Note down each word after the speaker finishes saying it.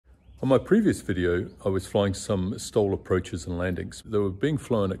On my previous video, I was flying some STOL approaches and landings. They were being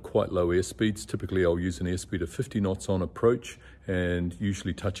flown at quite low airspeeds. Typically, I'll use an airspeed of 50 knots on approach and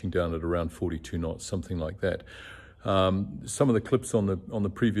usually touching down at around 42 knots, something like that. Some of the clips on the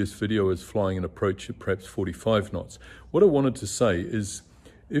previous video is flying an approach at perhaps 45 knots. What I wanted to say is,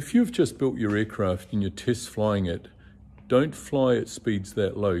 if you've just built your aircraft and you're test flying it, don't fly at speeds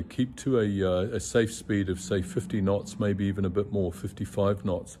that low. Keep to a safe speed of, say, 50 knots, maybe even a bit more, 55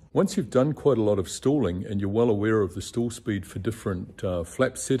 knots. Once you've done quite a lot of stalling and you're well aware of the stall speed for different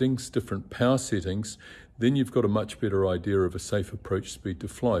flap settings, different power settings, then you've got a much better idea of a safe approach speed to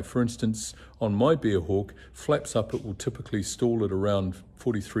fly. For instance, on my Bearhawk, flaps up it will typically stall at around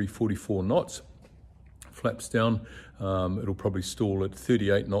 43, 44 knots. Flaps down, it'll probably stall at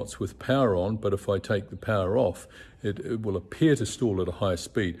 38 knots with power on, but if I take the power off, it will appear to stall at a higher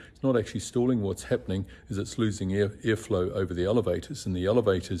speed. It's not actually stalling. What's happening is it's losing airflow over the elevators, and the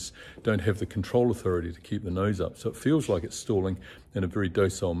elevators don't have the control authority to keep the nose up. So it feels like it's stalling in a very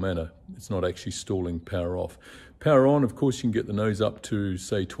docile manner. It's not actually stalling power off. Power on, of course, you can get the nose up to,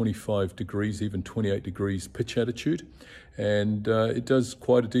 say, 25 degrees, even 28 degrees pitch attitude, and it does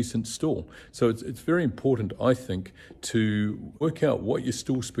quite a decent stall. So it's very important, I think, to work out what your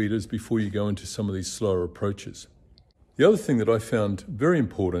stall speed is before you go into some of these slower approaches. The other thing that I found very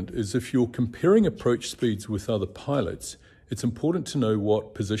important is if you're comparing approach speeds with other pilots, it's important to know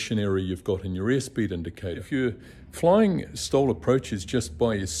what position error you've got in your airspeed indicator. If you're flying STOL approaches just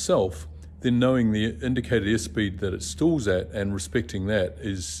by yourself, then knowing the indicated airspeed that it stalls at and respecting that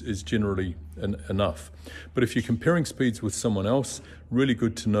is generally enough. But if you're comparing speeds with someone else, really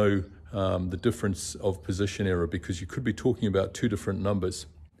good to know the difference of position error, because you could be talking about two different numbers.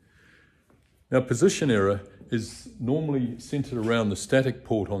 Now, position error is normally centered around the static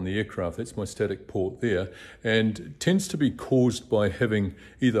port on the aircraft. That's my static port there, and tends to be caused by having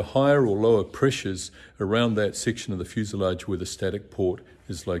either higher or lower pressures around that section of the fuselage where the static port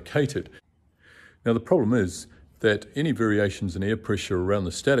is located. Now, the problem is that any variations in air pressure around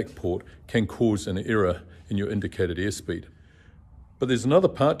the static port can cause an error in your indicated airspeed. But there's another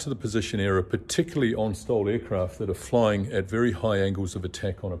part to the position error, particularly on STOL aircraft that are flying at very high angles of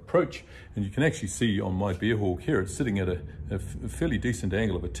attack on approach. And you can actually see on my Bearhawk here, it's sitting at a fairly decent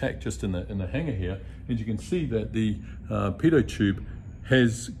angle of attack just in the hangar here. And you can see that the pitot tube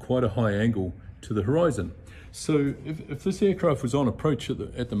has quite a high angle to the horizon. So if this aircraft was on approach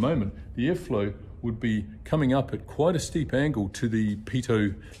at the moment, the airflow would be coming up at quite a steep angle to the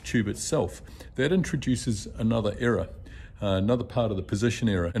pitot tube itself. That introduces another error. Another part of the position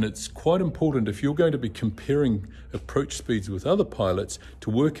error, and it's quite important if you're going to be comparing approach speeds with other pilots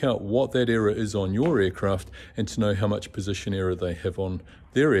to work out what that error is on your aircraft and to know how much position error they have on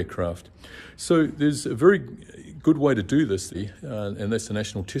their aircraft. So there's a very good way to do this, and that's the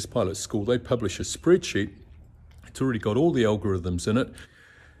National Test Pilot School. They publish a spreadsheet. It's already got all the algorithms in it,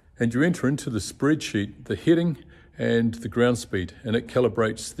 and you enter into the spreadsheet the heading and the ground speed, and it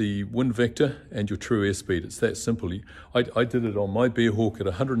calibrates the wind vector and your true airspeed. It's that simple. I did it on my Bearhawk at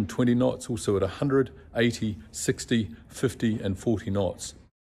 120 knots, also at 100, 80, 60, 50 and 40 knots.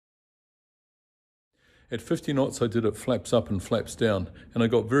 At 50 knots, I did it flaps up and flaps down, and I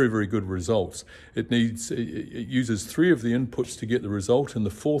got very, very good results. It uses 3 of the inputs to get the result, and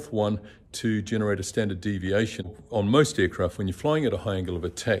the 4th one to generate a standard deviation. On most aircraft, when you're flying at a high angle of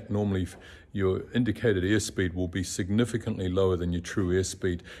attack, normally your indicated airspeed will be significantly lower than your true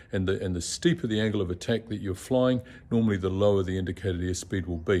airspeed, and the steeper the angle of attack that you're flying, normally the lower the indicated airspeed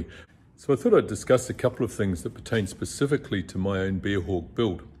will be. So I thought I'd discuss a couple of things that pertain specifically to my own Bearhawk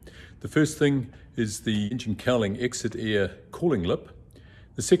build. The first thing is the engine cowling exit air cooling lip.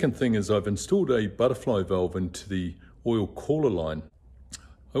 The second thing is I've installed a butterfly valve into the oil cooler line.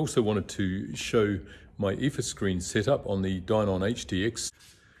 I also wanted to show my EFIS screen set up on the Dynon HDX.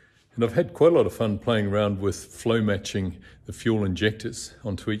 And I've had quite a lot of fun playing around with flow matching the fuel injectors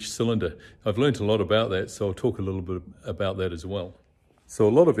onto each cylinder. I've learned a lot about that, so I'll talk a little bit about that as well. So a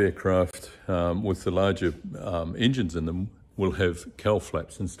lot of aircraft with the larger engines in them will have cowl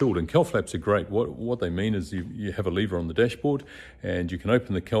flaps installed, and cowl flaps are great. What they mean is you have a lever on the dashboard, and you can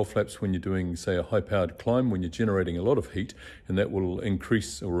open the cowl flaps when you're doing, say, a high-powered climb, when you're generating a lot of heat, and that will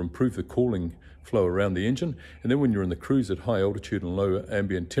increase or improve the cooling flow around the engine. And then when you're in the cruise at high altitude and low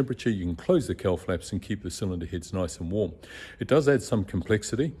ambient temperature, you can close the cowl flaps and keep the cylinder heads nice and warm. It does add some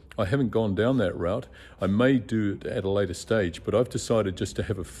complexity. I haven't gone down that route. I may do it at a later stage, but I've decided just to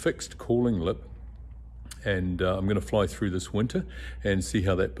have a fixed cooling lip And I'm going to fly through this winter and see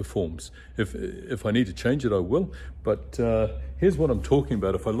how that performs. If I need to change it, I will. But here's what I'm talking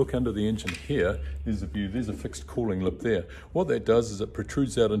about. If I look under the engine here, there's a view, there's a fixed cooling lip there. What that does is it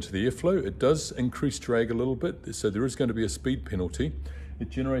protrudes out into the airflow. It does increase drag a little bit, so there is going to be a speed penalty. It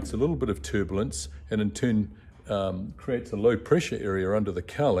generates a little bit of turbulence, and in turn creates a low pressure area under the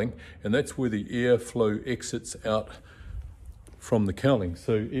cowling, and that's where the airflow exits out from the cowling.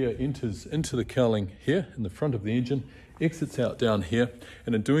 So air enters into the cowling here in the front of the engine, exits out down here,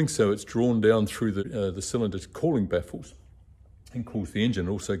 and in doing so it's drawn down through the cylinder cooling baffles and cools the engine.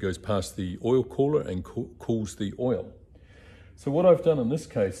 It also goes past the oil cooler and cools the oil. So what I've done in this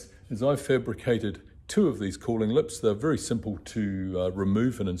case is I've fabricated 2 of these cooling lips. They're very simple to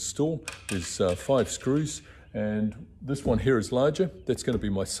remove and install. There's 5 screws, and this one here is larger. That's going to be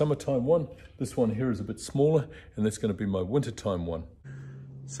my summertime one. This one here is a bit smaller, and that's going to be my wintertime one.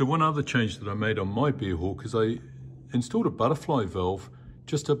 So one other change that I made on my Bearhawk is I installed a butterfly valve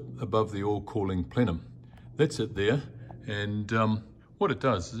just up above the oil cooling plenum. That's it there, and what it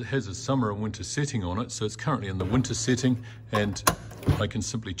does is it has a summer and winter setting on it, so it's currently in the winter setting, and I can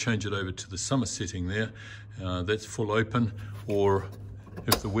simply change it over to the summer setting there. That's full open, or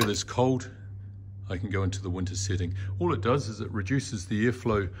if the weather's cold, I can go into the winter setting. All it does is it reduces the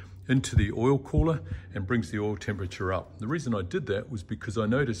airflow into the oil cooler and brings the oil temperature up. The reason I did that was because I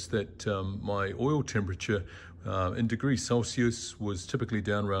noticed that my oil temperature in degrees Celsius was typically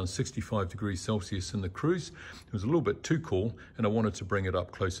down around 65 degrees Celsius in the cruise. It was a little bit too cool, and I wanted to bring it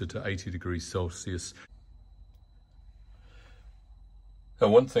up closer to 80 degrees Celsius. Now,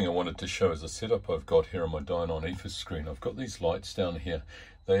 one thing I wanted to show is a setup I've got here on my Dynon EFIS screen. I've got these lights down here.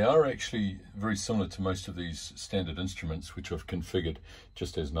 They are actually very similar to most of these standard instruments, which I've configured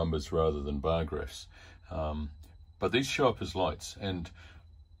just as numbers rather than bar graphs. But these show up as lights, and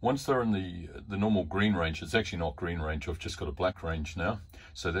once they're in the normal green range, it's actually not green range, I've just got a black range now.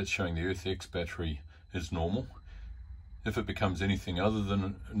 So that's showing the EarthX battery is normal. If it becomes anything other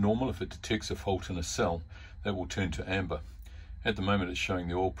than normal, if it detects a fault in a cell, that will turn to amber. At the moment it's showing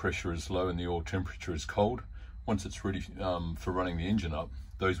the oil pressure is low and the oil temperature is cold. Once it's ready for running the engine up,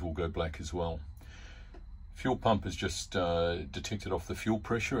 those will go black as well. Fuel pump is just detected off the fuel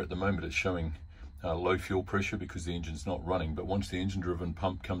pressure. At the moment it's showing low fuel pressure because the engine's not running, but once the engine driven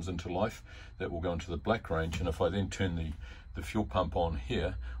pump comes into life, that will go into the black range. And if I then turn the fuel pump on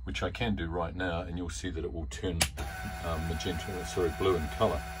here, which I can do right now, and you'll see that it will turn blue in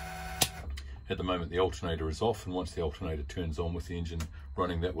color. At the moment the alternator is off, and once the alternator turns on with the engine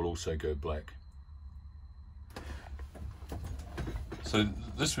running, that will also go black. So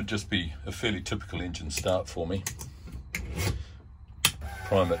this would just be a fairly typical engine start for me.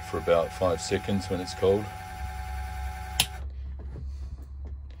 Prime it for about 5 seconds when it's cold.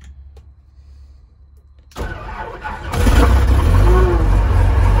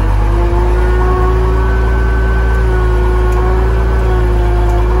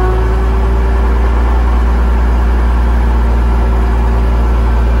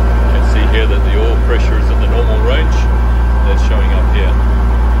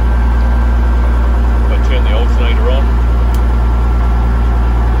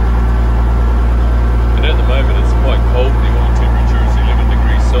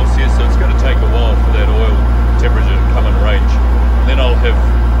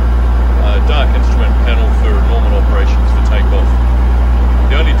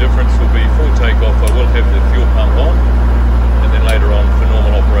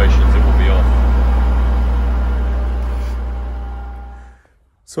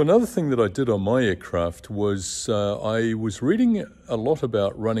 So another thing that I did on my aircraft was I was reading a lot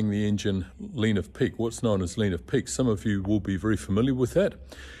about running the engine lean of peak, what's known as lean of peak. Some of you will be very familiar with that.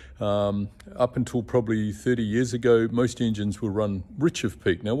 Up until probably 30 years ago, most engines will run rich of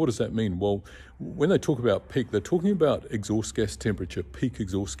peak. Now, what does that mean? Well, when they talk about peak, they're talking about exhaust gas temperature, peak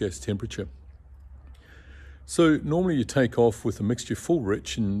exhaust gas temperature. So normally you take off with a mixture full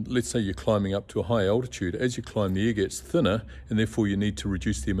rich, and let's say you're climbing up to a high altitude. As you climb, the air gets thinner, and therefore you need to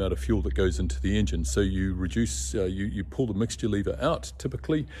reduce the amount of fuel that goes into the engine. So you reduce, you pull the mixture lever out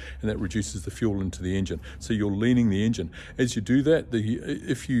typically, and that reduces the fuel into the engine. So you're leaning the engine. As you do that,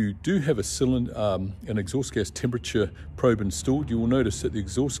 if you do have a cylinder, an exhaust gas temperature probe installed, you will notice that the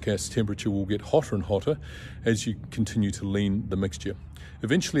exhaust gas temperature will get hotter and hotter as you continue to lean the mixture.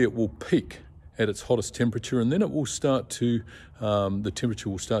 Eventually it will peak at its hottest temperature, and then it will start to, the temperature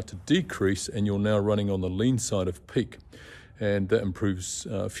will start to decrease, and you're now running on the lean side of peak, and that improves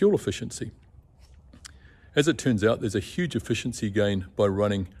fuel efficiency. As it turns out, there's a huge efficiency gain by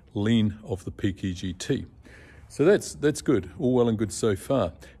running lean of the peak EGT. So that's good, all well and good so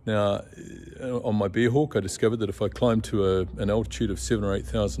far. Now, on my Bearhawk, I discovered that if I climb to an altitude of 7,000 or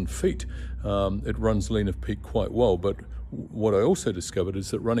 8,000 feet, it runs lean of peak quite well. But what I also discovered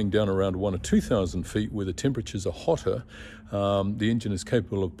is that running down around 1,000 or 2,000 feet, where the temperatures are hotter, the engine is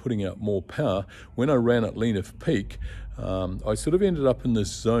capable of putting out more power. When I ran at lean of peak, I sort of ended up in this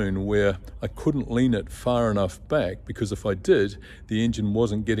zone where I couldn't lean it far enough back, because if I did, the engine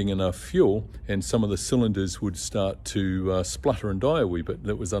wasn't getting enough fuel and some of the cylinders would start to splutter and die a wee bit.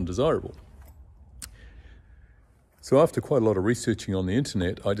 That was undesirable. So after quite a lot of researching on the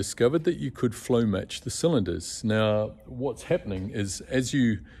internet, I discovered that you could flow match the cylinders. Now, what's happening is as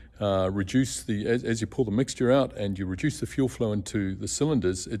you as you pull the mixture out and you reduce the fuel flow into the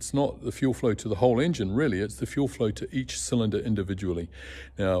cylinders, it's not the fuel flow to the whole engine really, it's the fuel flow to each cylinder individually.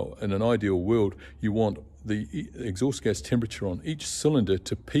 Now, in an ideal world, you want the exhaust gas temperature on each cylinder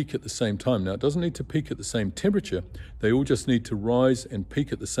to peak at the same time. Now, it doesn't need to peak at the same temperature, they all just need to rise and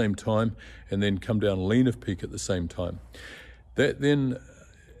peak at the same time and then come down lean of peak at the same time. That then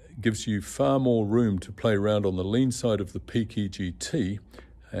gives you far more room to play around on the lean side of the peak EGT,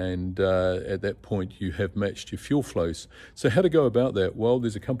 and at that point you have matched your fuel flows. So how to go about that? Well,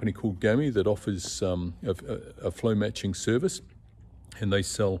 there's a company called Gammy that offers a flow matching service, and they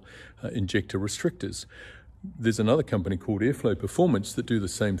sell injector restrictors. There's another company called Airflow Performance that do the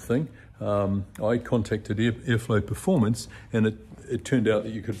same thing. I contacted Airflow Performance, and it turned out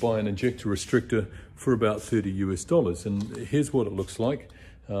that you could buy an injector restrictor for about $30 US. And here's what it looks like.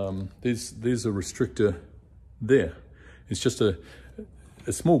 There's a restrictor there. It's just a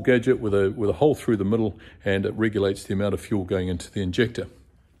small gadget with a hole through the middle, and it regulates the amount of fuel going into the injector.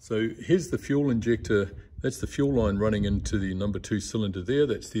 So here's the fuel injector. That's the fuel line running into the number 2 cylinder there.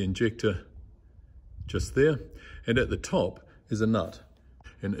 That's the injector just there. And at the top is a nut.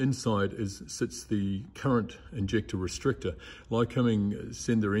 And inside sits the current injector restrictor. Lycoming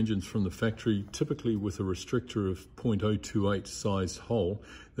send their engines from the factory typically with a restrictor of 0.028 size hole.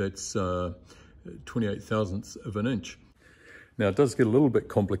 That's 28 thousandths of an inch. Now, it does get a little bit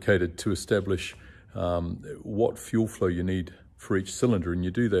complicated to establish what fuel flow you need for each cylinder, and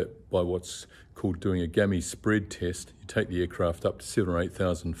you do that by what's called doing a Gammy spread test. You take the aircraft up to 7,000 or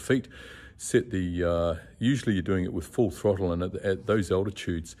 8,000 feet, set the, usually you're doing it with full throttle, and at those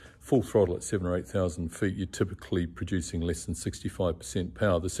altitudes, full throttle at 7,000 or 8,000 feet, you're typically producing less than 65%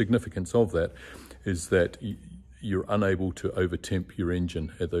 power. The significance of that is that you're unable to overtemp your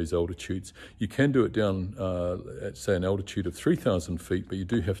engine at those altitudes. You can do it down at, say, an altitude of 3,000 feet, but you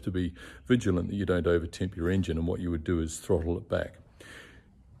do have to be vigilant that you don't overtemp your engine, and what you would do is throttle it back.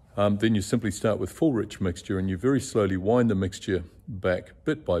 Then you simply start with full rich mixture, and you very slowly wind the mixture back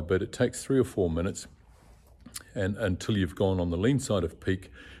bit by bit. It takes 3 or 4 minutes, and until you've gone on the lean side of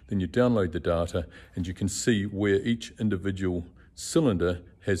peak. Then you download the data, and you can see where each individual cylinder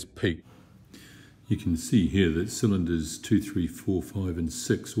has peaked. You can see here that cylinders 2, 3, 4, 5 and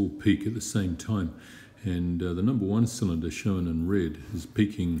 6 all peak at the same time, and the number 1 cylinder shown in red is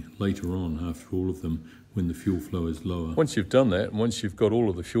peaking later on after all of them when the fuel flow is lower. Once you've done that, and once you've got all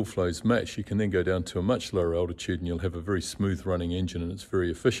of the fuel flows matched, you can then go down to a much lower altitude and you'll have a very smooth running engine, and it's very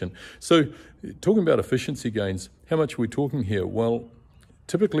efficient. So talking about efficiency gains, how much are we talking here? Well,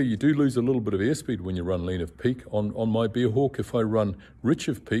 typically you do lose a little bit of airspeed when you run lean of peak. On my Bearhawk, if I run rich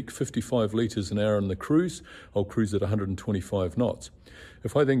of peak, 55 litres an hour in the cruise, I'll cruise at 125 knots.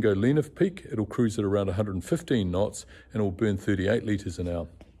 If I then go lean of peak, it'll cruise at around 115 knots and it'll burn 38 litres an hour.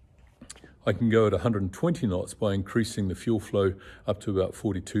 I can go at 120 knots by increasing the fuel flow up to about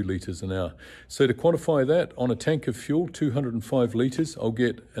 42 litres an hour. So to quantify that, on a tank of fuel, 205 litres, I'll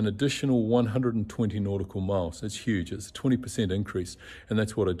get an additional 120 nautical miles. It's huge. It's a 20% increase, and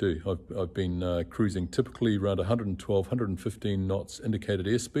that's what I do. I've been cruising typically around 112, 115 knots indicated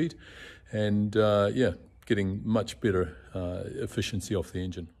airspeed, and yeah, getting much better efficiency off the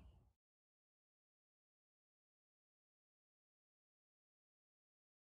engine.